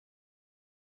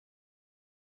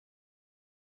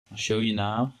I'll show you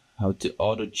now how to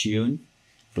auto tune,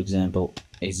 for example,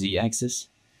 a Z-axis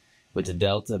with the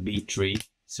Delta B3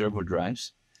 servo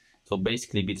drives. It will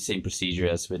basically be the same procedure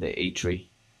as with the A3.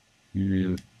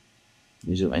 You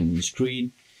zoom in the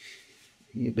screen.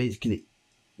 You basically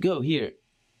go here.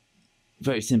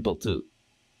 Very simple to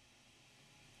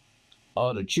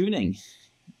auto tuning.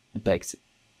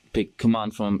 Pick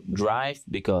command from drive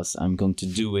because I'm going to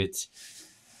do it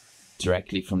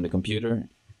directly from the computer,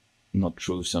 not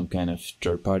through some kind of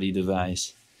third-party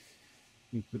device.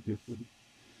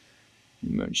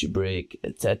 Emergency brake,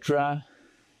 etc.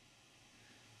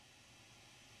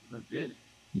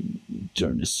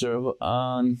 Turn the servo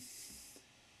on.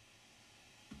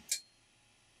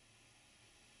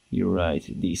 You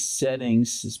write these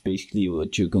settings. Is basically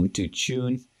what you're going to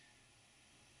tune.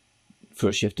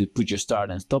 First you have to put your start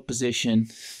and stop position.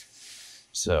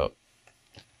 So,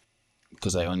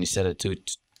 because I only set it to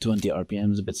 20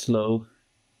 RPM, it's a bit slow.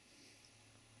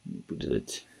 Put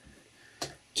it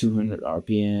at 200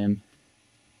 RPM.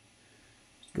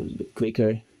 It goes a bit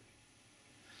quicker.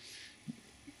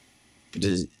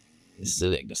 This is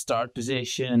select the start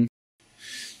position.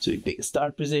 So we pick a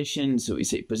start position. So we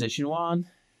say position 1.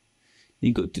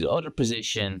 Then go to the other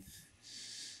position.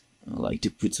 I like to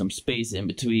put some space in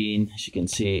between. As you can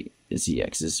see, the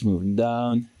Z-axis is moving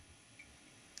down.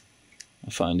 I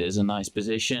find this a nice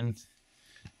position.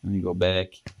 And you go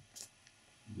back.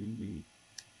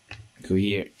 Go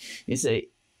here. You say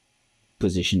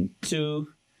position 2.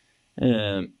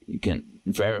 You can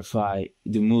verify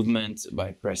the movement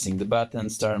by pressing the button,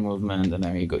 start movement, and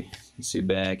there you go. You see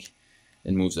back.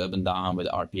 It moves up and down with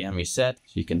RPM reset.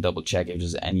 So you can double check if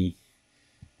there's any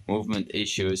movement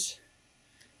issues,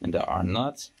 and there are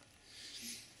not.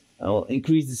 I will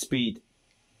increase the speed.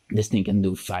 This thing can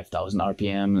do 5000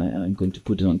 RPM. I'm going to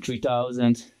put it on 3000.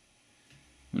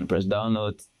 I'm going to press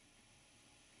download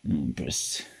and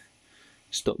press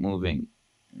stop moving.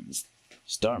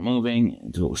 Start moving.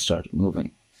 It will start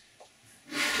moving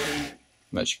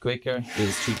much quicker. This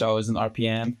is 3000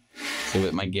 RPM. So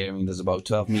with my gearing, there's about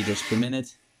 12 meters per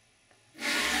minute.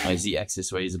 My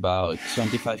Z-axis weighs about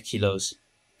 25 kilos.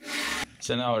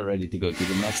 So now we're ready to go to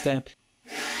the next step.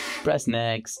 Press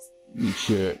next. Make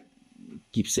sure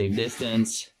keep safe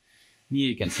distance. Here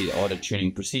you can see the auto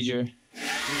tuning procedure.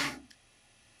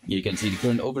 You can see the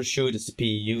current overshoot is the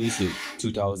PEU, so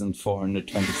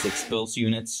 2426 pulse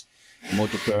units. The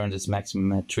motor current is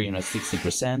maximum at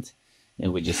 360%,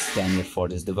 which is standard for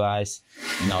this device.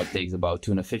 And now it takes about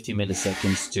 250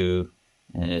 milliseconds to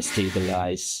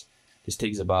stabilize. This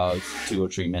takes about 2 or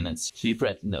 3 minutes. So you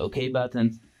press the OK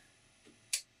button.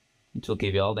 It will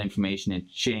give you all the information it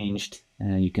changed.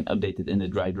 You can update it in the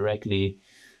drive directly.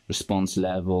 Response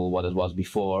level, what it was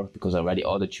before, because I already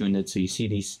auto-tuned it. So you see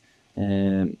these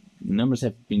numbers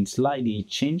have been slightly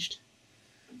changed.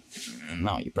 And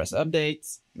now you press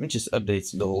update, which just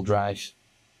updates the whole drive.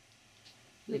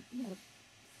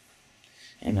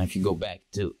 And now if you go back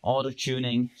to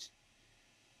auto-tuning.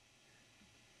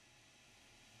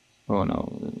 Oh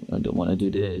no, I don't want to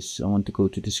do this. I want to go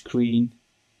to the screen.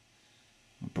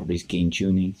 Probably gain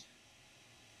tuning.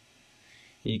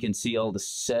 You can see all the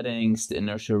settings, the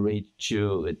inertia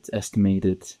ratio, it's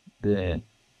estimated, the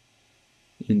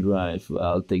in drive.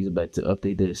 Well, it takes a bit to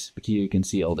update this, but here you can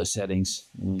see all the settings.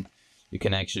 You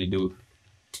can actually do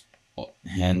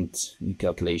hand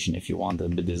calculation if you want,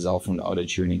 but this is all from the auto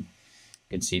tuning. You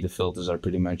can see the filters are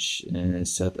pretty much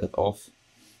set at off.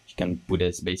 You can put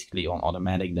this basically on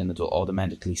automatic, then it will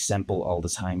automatically sample all the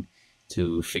time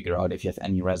to figure out if you have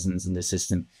any resonance in the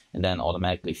system, and then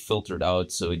automatically filter it out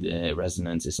so the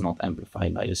resonance is not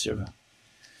amplified by the servo.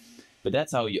 But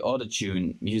that's how you auto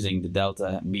tune using the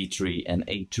Delta B3 and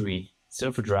A3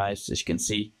 servo drives. As you can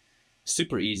see,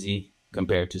 super easy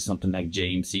compared to something like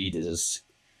JMC. This is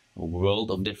a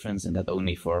world of difference, and that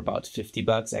only for about 50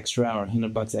 bucks extra or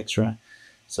 100 bucks extra.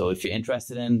 So if you're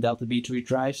interested in Delta B3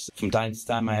 drives, from time to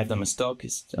time I have them in stock.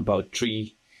 It's about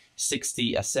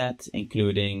 $360 a set,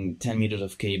 including 10 meters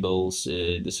of cables,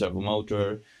 the servo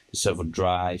motor, the servo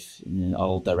drive,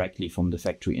 all directly from the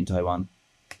factory in Taiwan.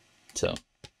 So,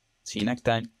 see you next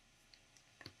time.